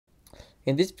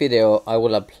In this video, I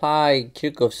will apply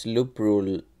Kirchhoff's loop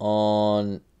rule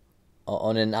on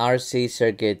an RC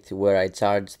circuit where I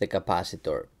charge the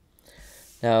capacitor.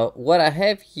 Now, what I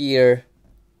have here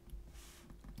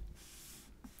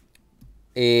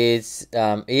is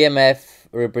EMF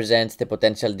represents the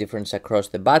potential difference across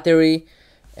the battery,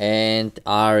 and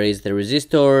R is the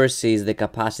resistor, C is the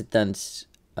capacitance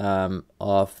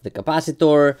of the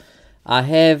capacitor. I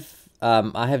have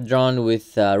drawn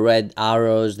with red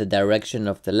arrows the direction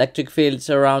of the electric fields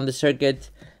around the circuit,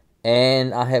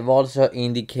 and I have also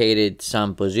indicated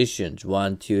some positions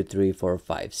 1, 2, 3, 4,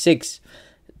 5, 6,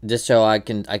 just so I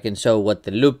can show what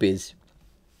the loop is.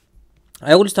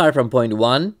 I will start from point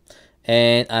 1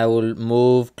 and I will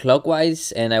move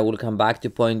clockwise and I will come back to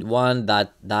point 1.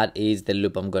 That is the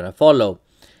loop I'm gonna follow.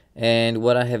 And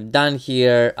what I have done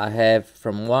here, I have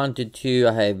from 1 to 2,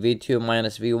 I have V2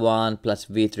 minus V1 plus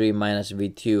V3 minus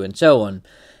V2 and so on.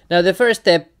 Now the first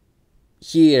step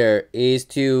here is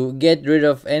to get rid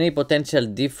of any potential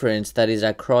difference that is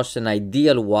across an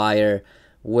ideal wire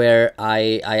where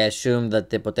I assume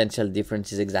that the potential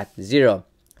difference is exactly 0.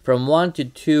 From 1 to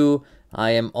 2,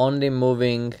 I am only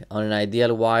moving on an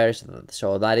ideal wire,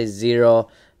 so that is 0.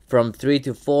 From 3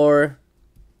 to 4,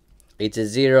 it's a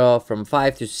 0. From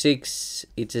 5 to 6,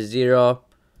 it's a 0.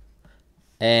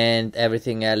 And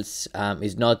everything else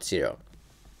is not 0.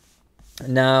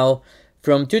 Now,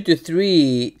 from 2 to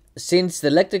 3, since the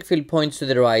electric field points to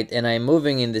the right and I'm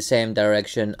moving in the same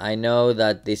direction, I know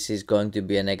that this is going to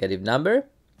be a negative number.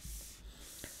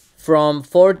 From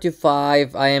 4 to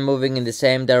 5, I am moving in the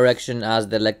same direction as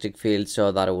the electric field,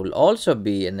 so that will also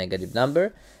be a negative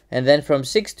number. And then from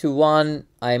 6 to 1,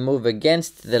 I move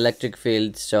against the electric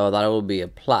field, so that will be a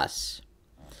plus.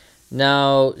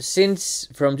 Now, since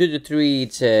from 2 to 3,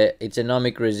 it's an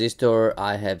ohmic resistor,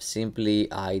 I have simply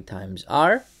I times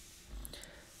R.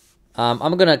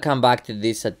 I'm gonna come back to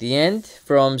this at the end.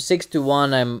 From 6 to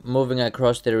 1, I'm moving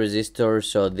across the resistor,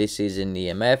 so this is an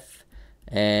EMF.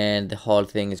 And the whole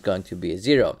thing is going to be a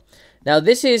 0. Now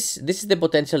this is the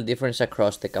potential difference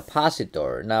across the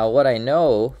capacitor. Now what I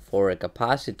know for a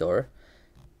capacitor,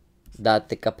 that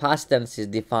the capacitance is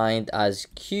defined as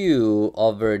Q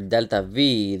over delta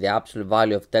V, the absolute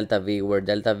value of delta V, where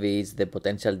delta V is the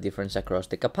potential difference across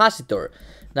the capacitor.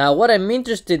 Now what I'm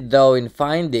interested though in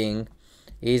finding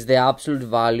is the absolute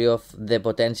value of the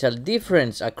potential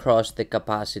difference across the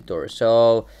capacitor.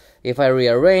 So if I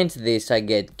rearrange this, I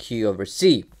get Q over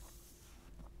C.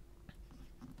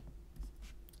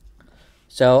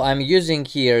 So I'm using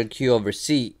here Q over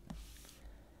C.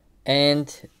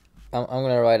 And I'm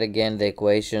going to write again the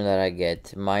equation that I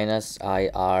get. Minus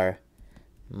IR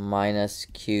minus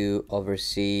Q over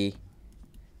C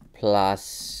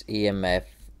plus EMF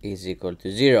is equal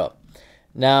to 0.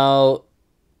 Now,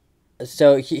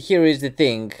 so here is the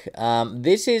thing.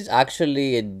 This is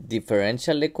actually a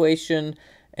differential equation.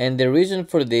 And the reason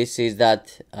for this is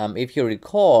that if you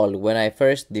recall, when I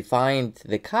first defined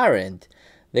the current,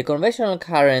 the conventional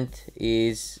current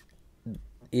is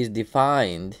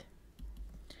defined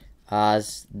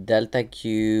as delta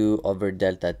Q over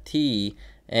delta T,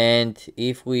 and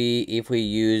if we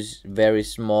use very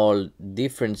small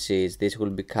differences, this will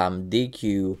become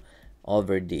dQ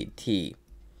over dt.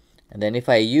 And then if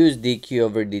I use dQ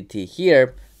over dt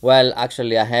here, well,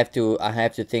 actually, I have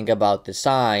to think about the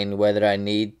sign, whether I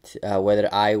need whether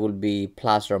I will be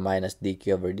plus or minus dq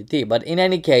over dt. But in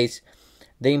any case,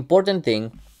 the important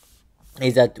thing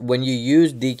is that when you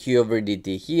use dq over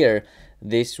dt here,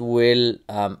 this will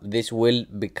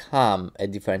become a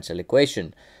differential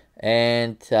equation.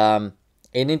 And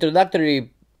in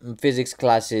introductory physics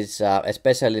classes,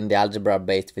 especially in the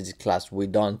algebra-based physics class, we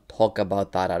don't talk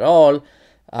about that at all.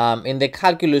 In the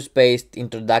calculus-based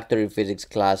introductory physics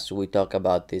class, we talk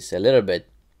about this a little bit.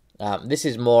 This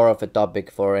is more of a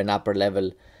topic for an upper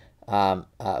level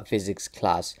physics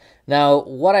class. Now,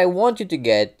 what I want you to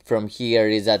get from here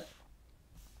is that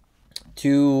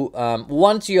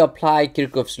once you apply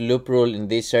Kirchhoff's loop rule in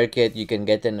this circuit, you can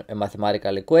get a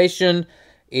mathematical equation.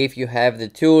 If you have the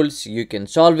tools, you can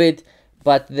solve it.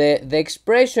 But the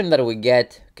expression that we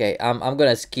get, okay, I'm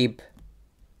gonna skip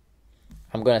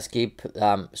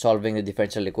solving the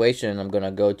differential equation, and I'm going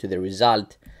to go to the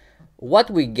result. What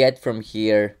we get from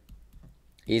here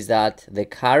is that the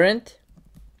current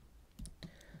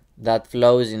that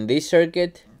flows in this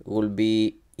circuit will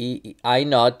be I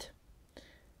naught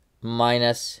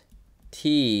minus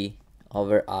T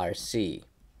over RC.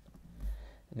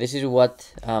 This is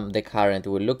what the current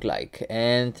will look like.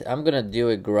 And I'm going to do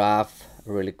a graph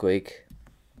really quick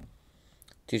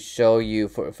to show you,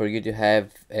 for you to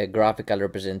have a graphical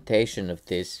representation of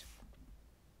this.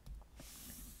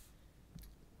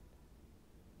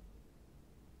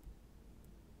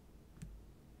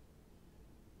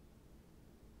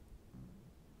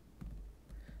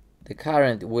 the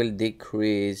current will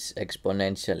decrease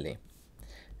exponentially.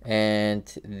 And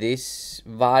this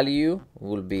value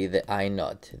will be the I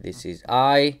naught. This is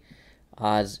I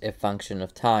as a function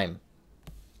of time.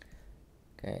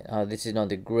 Okay, this is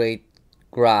not a great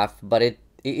graph, but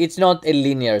it's not a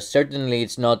linear. Certainly,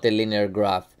 it's not a linear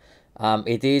graph.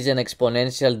 It is an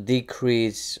exponential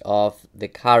decrease of the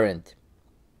current,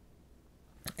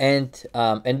 and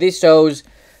this shows.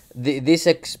 This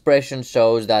expression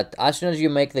shows that as soon as you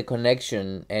make the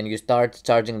connection and you start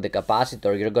charging the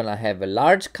capacitor, you're gonna have a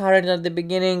large current at the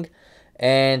beginning,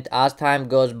 and as time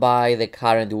goes by, the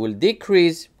current will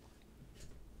decrease.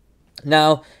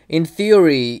 Now, in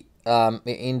theory,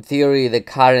 the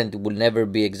current will never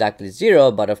be exactly zero,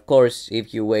 but of course,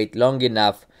 if you wait long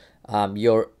enough,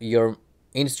 your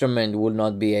instrument will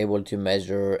not be able to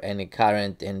measure any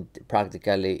current, and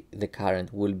practically the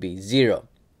current will be zero.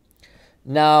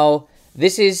 Now,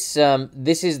 this is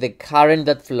the current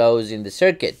that flows in the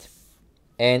circuit,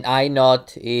 and I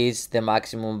naught is the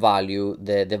maximum value,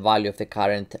 the value of the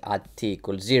current at t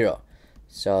equals 0.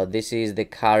 So this is the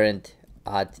current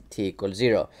at t equals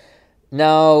 0.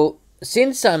 Now,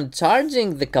 since I'm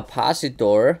charging the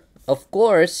capacitor, of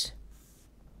course,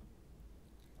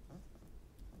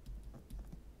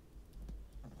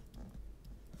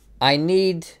 I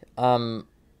need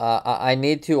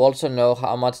to also know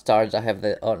how much charge I have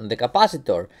on the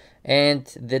capacitor, and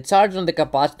the charge on the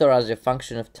capacitor as a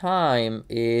function of time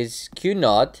is Q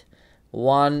naught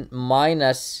 1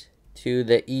 minus to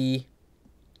the e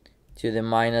to the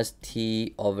minus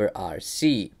t over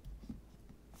RC.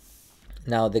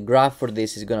 Now the graph for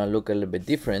this is going to look a little bit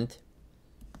different.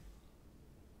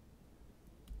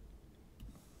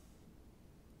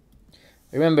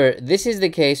 Remember, this is the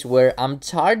case where I'm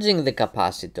charging the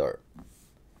capacitor.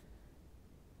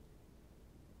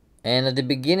 And at the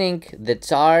beginning, the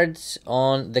charge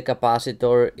on the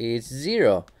capacitor is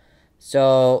 0.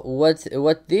 So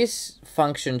what this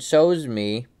function shows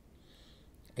me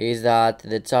is that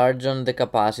the charge on the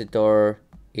capacitor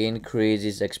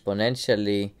increases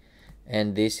exponentially,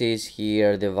 and this is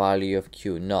here the value of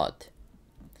Q naught.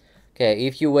 Okay,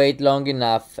 if you wait long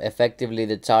enough, effectively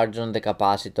the charge on the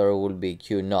capacitor will be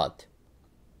Q naught.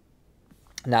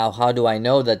 Now, how do I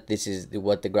know that this is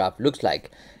what the graph looks like?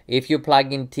 If you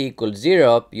plug in t equals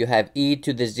 0, you have e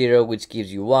to the 0, which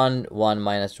gives you 1. 1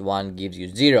 minus 1 gives you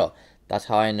 0. That's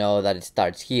how I know that it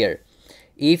starts here.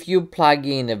 If you plug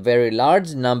in a very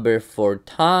large number for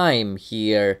time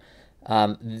here,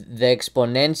 the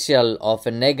exponential of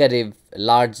a negative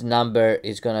large number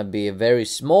is going to be a very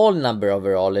small number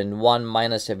overall, and 1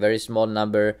 minus a very small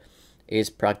number is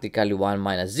practically 1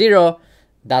 minus 0.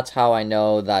 That's how I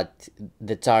know that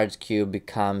the charge Q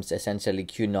becomes essentially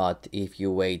Q naught if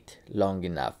you wait long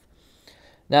enough.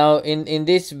 Now, in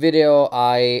this video,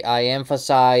 I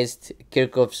emphasized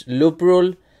Kirchhoff's loop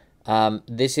rule.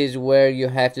 This is where you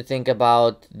have to think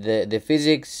about the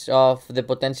physics of the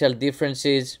potential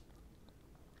differences,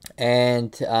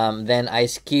 and then I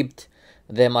skipped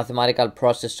the mathematical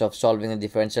process of solving the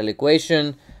differential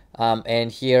equation,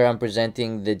 and here I'm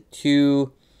presenting the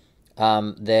two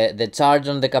the charge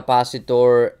on the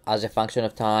capacitor as a function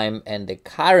of time and the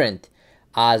current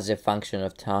as a function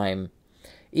of time.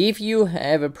 If you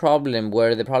have a problem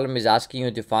where the problem is asking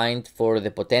you to find for the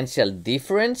potential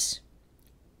difference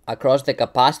across the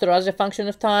capacitor as a function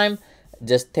of time,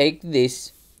 just take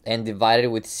this and divide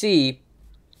it with C,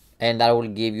 and that will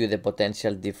give you the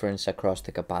potential difference across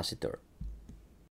the capacitor.